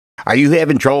Are you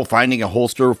having trouble finding a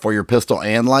holster for your pistol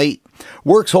and light?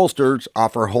 Works Holsters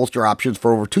offer holster options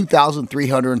for over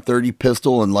 2,330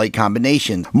 pistol and light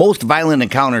combinations. Most violent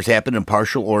encounters happen in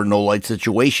partial or no light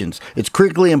situations. It's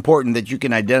critically important that you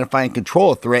can identify and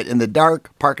control a threat in the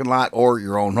dark, parking lot, or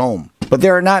your own home. But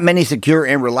there are not many secure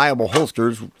and reliable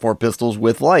holsters for pistols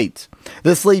with lights.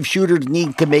 This leaves shooters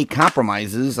need to make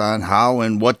compromises on how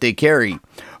and what they carry.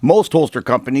 Most holster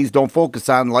companies don't focus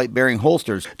on light-bearing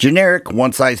holsters. Generic,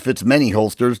 one-size-fits-many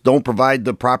holsters don't provide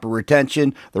the proper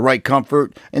retention, the right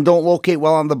comfort, and don't locate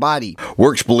well on the body.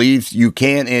 Works believes you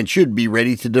can and should be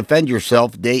ready to defend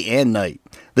yourself day and night.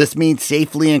 This means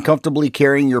safely and comfortably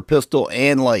carrying your pistol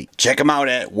and light. Check them out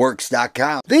at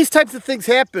works.com. These types of things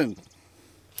happen.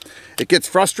 It gets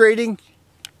frustrating.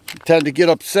 You tend to get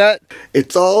upset.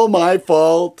 It's all my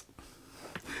fault.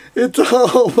 It's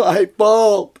all my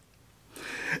fault.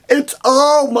 It's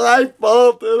all my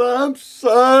fault and I'm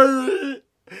sorry.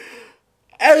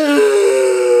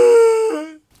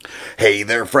 Hey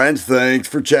there friends, thanks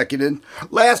for checking in.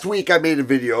 Last week I made a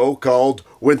video called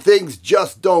When Things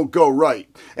Just Don't Go Right.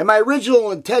 And my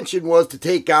original intention was to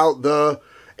take out the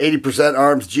 80%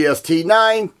 Arms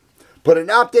GST-9, put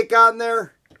an optic on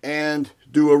there, and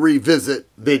do a revisit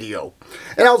video.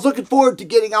 And I was looking forward to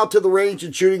getting out to the range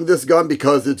and shooting this gun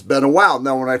because it's been a while.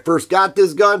 Now when I first got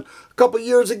this gun a couple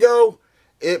years ago,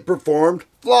 it performed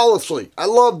flawlessly. I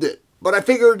loved it. But I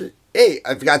figured, hey,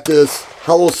 I've got this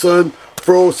Holosun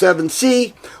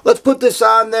 407C. Let's put this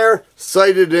on there,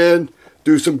 sight it in,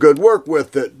 do some good work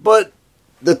with it. But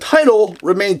the title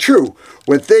remained true.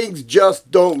 When things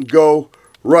just don't go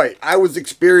right. I was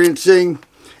experiencing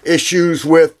issues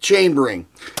with chambering,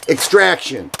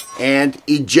 extraction, and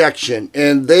ejection,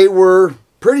 and they were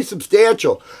pretty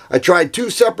substantial. I tried 2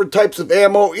 separate types of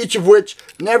ammo, each of which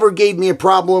never gave me a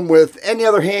problem with any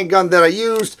other handgun that I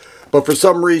used, but for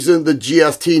some reason the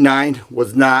GST-9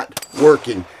 was not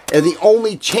working. And the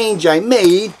only change I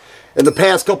made in the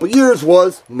past couple years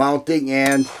was mounting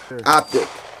an optic.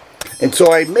 And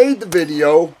so I made the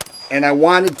video and I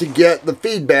wanted to get the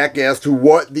feedback as to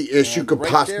what the issue could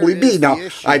possibly be. Now,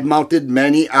 I've mounted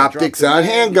many optics on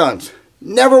handguns.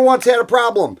 Never once had a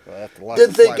problem.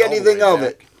 Didn't think anything of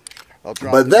it.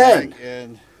 But then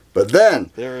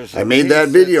I made that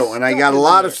video and I got a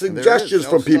lot of suggestions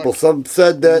from people. Some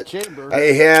said that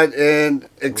I had an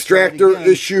extractor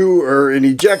issue or an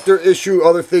ejector issue.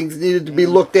 Other things needed to be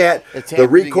looked at. The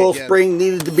recoil spring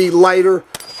needed to be lighter.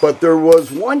 But there was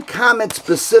one comment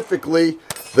specifically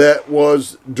that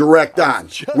was direct on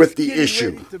with the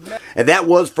issue. And that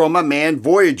was from a man,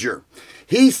 Voyager.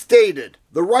 He stated,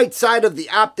 the right side of the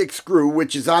optic screw,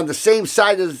 which is on the same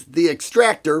side as the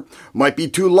extractor, might be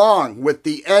too long, with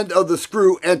the end of the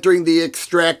screw entering the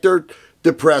extractor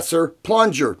depressor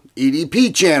plunger,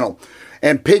 EDP channel,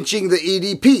 and pinching the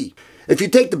EDP. If you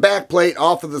take the back plate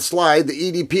off of the slide,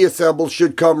 the EDP assemble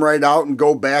should come right out and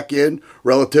go back in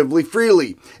relatively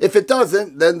freely. If it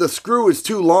doesn't, then the screw is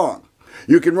too long.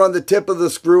 You can run the tip of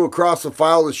the screw across the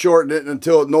file to shorten it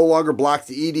until it no longer blocks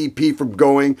the EDP from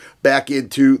going back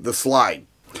into the slide.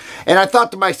 And I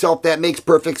thought to myself, that makes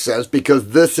perfect sense because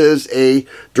this is a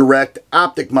direct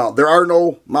optic mount. There are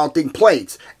no mounting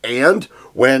plates. And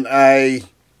when I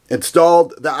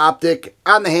installed the optic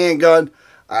on the handgun,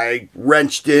 I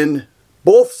wrenched in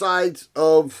both sides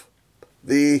of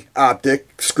the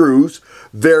optic screws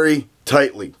very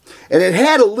tightly. And it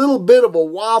had a little bit of a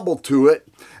wobble to it.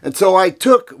 And so I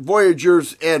took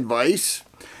Voyager's advice,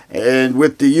 and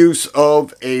with the use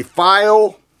of a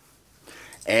file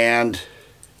and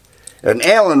an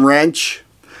Allen wrench,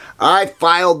 I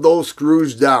filed those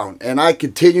screws down. And I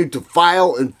continued to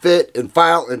file and fit and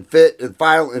file and fit and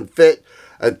file and fit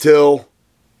until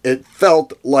it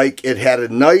felt like it had a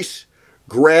nice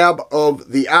grab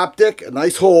of the optic, a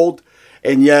nice hold,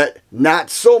 and yet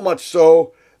not so much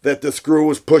so that the screw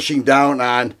was pushing down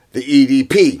on the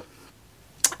EDP.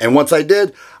 And once I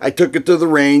did, I took it to the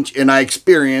range and I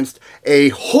experienced a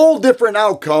whole different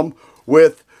outcome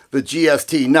with the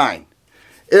GST-9.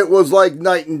 It was like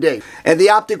night and day. And the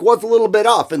optic was a little bit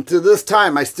off, and to this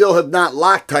time I still have not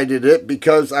Loctited it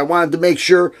because I wanted to make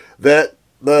sure that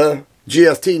the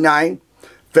GST-9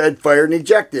 fed, fired, and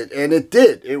ejected. And it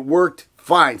did. It worked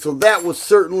fine. So that was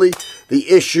certainly the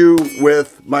issue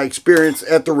with my experience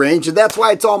at the range, and that's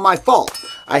why it's all my fault.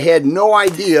 I had no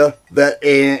idea that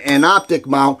an optic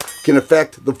mount can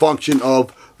affect the function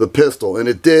of the pistol, and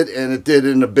it did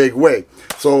in a big way.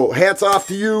 So hats off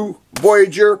to you,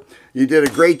 Voyager. You did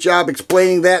a great job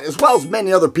explaining that, as well as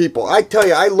many other people. I tell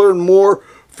you, I learn more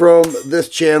from this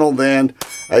channel than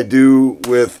I do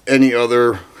with any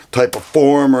other type of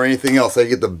forum or anything else. I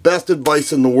get the best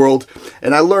advice in the world,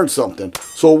 and I learned something.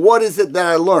 So what is it that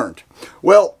I learned?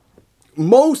 Well,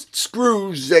 most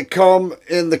screws that come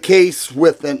in the case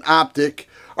with an optic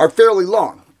are fairly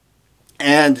long,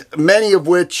 and many of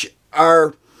which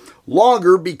are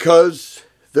longer because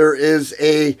there is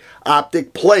a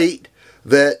optic plate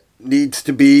that needs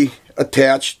to be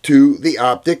attached to the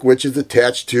optic, which is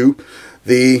attached to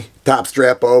the top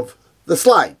strap of the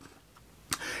slide.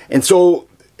 And so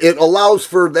it allows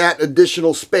for that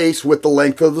additional space with the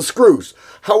length of the screws.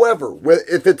 However,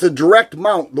 if it's a direct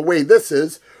mount the way this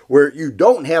is, where you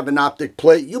don't have an optic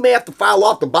plate, you may have to file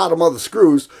off the bottom of the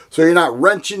screws so you're not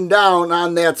wrenching down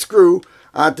on that screw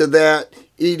onto that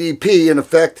EDP and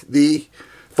affect the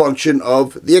function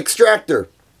of the extractor.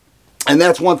 And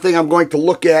that's one thing I'm going to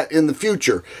look at in the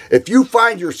future. If you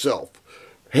find yourself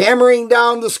hammering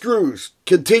down the screws,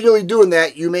 continually doing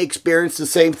that, you may experience the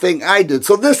same thing I did.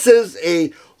 So this is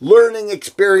a learning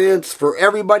experience for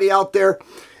everybody out there.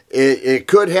 It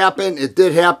could happen. It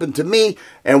did happen to me.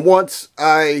 And once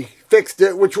I fixed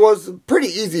it, which was a pretty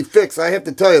easy fix, I have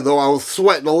to tell you though, I was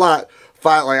sweating a lot.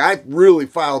 I really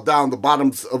filed down the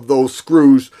bottoms of those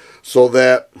screws so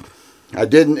that I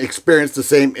didn't experience the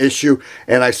same issue,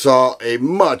 and I saw a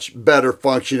much better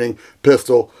functioning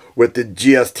pistol with the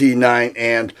GST9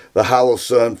 and the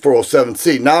Holosun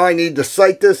 407C. Now I need to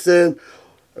sight this in.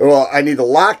 Well, I need to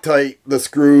Loctite the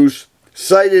screws,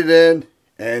 sight it in,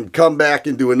 and come back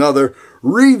and do another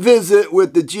revisit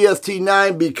with the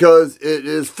GST9 because it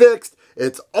is fixed.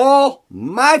 It's all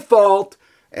my fault.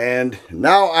 And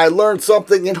now I learned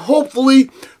something, and hopefully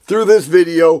through this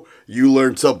video you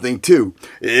learned something too.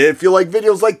 If you like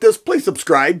videos like this, please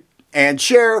subscribe and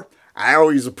share. I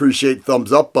always appreciate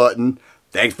thumbs up button.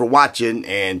 Thanks for watching,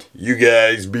 and you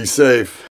guys be safe.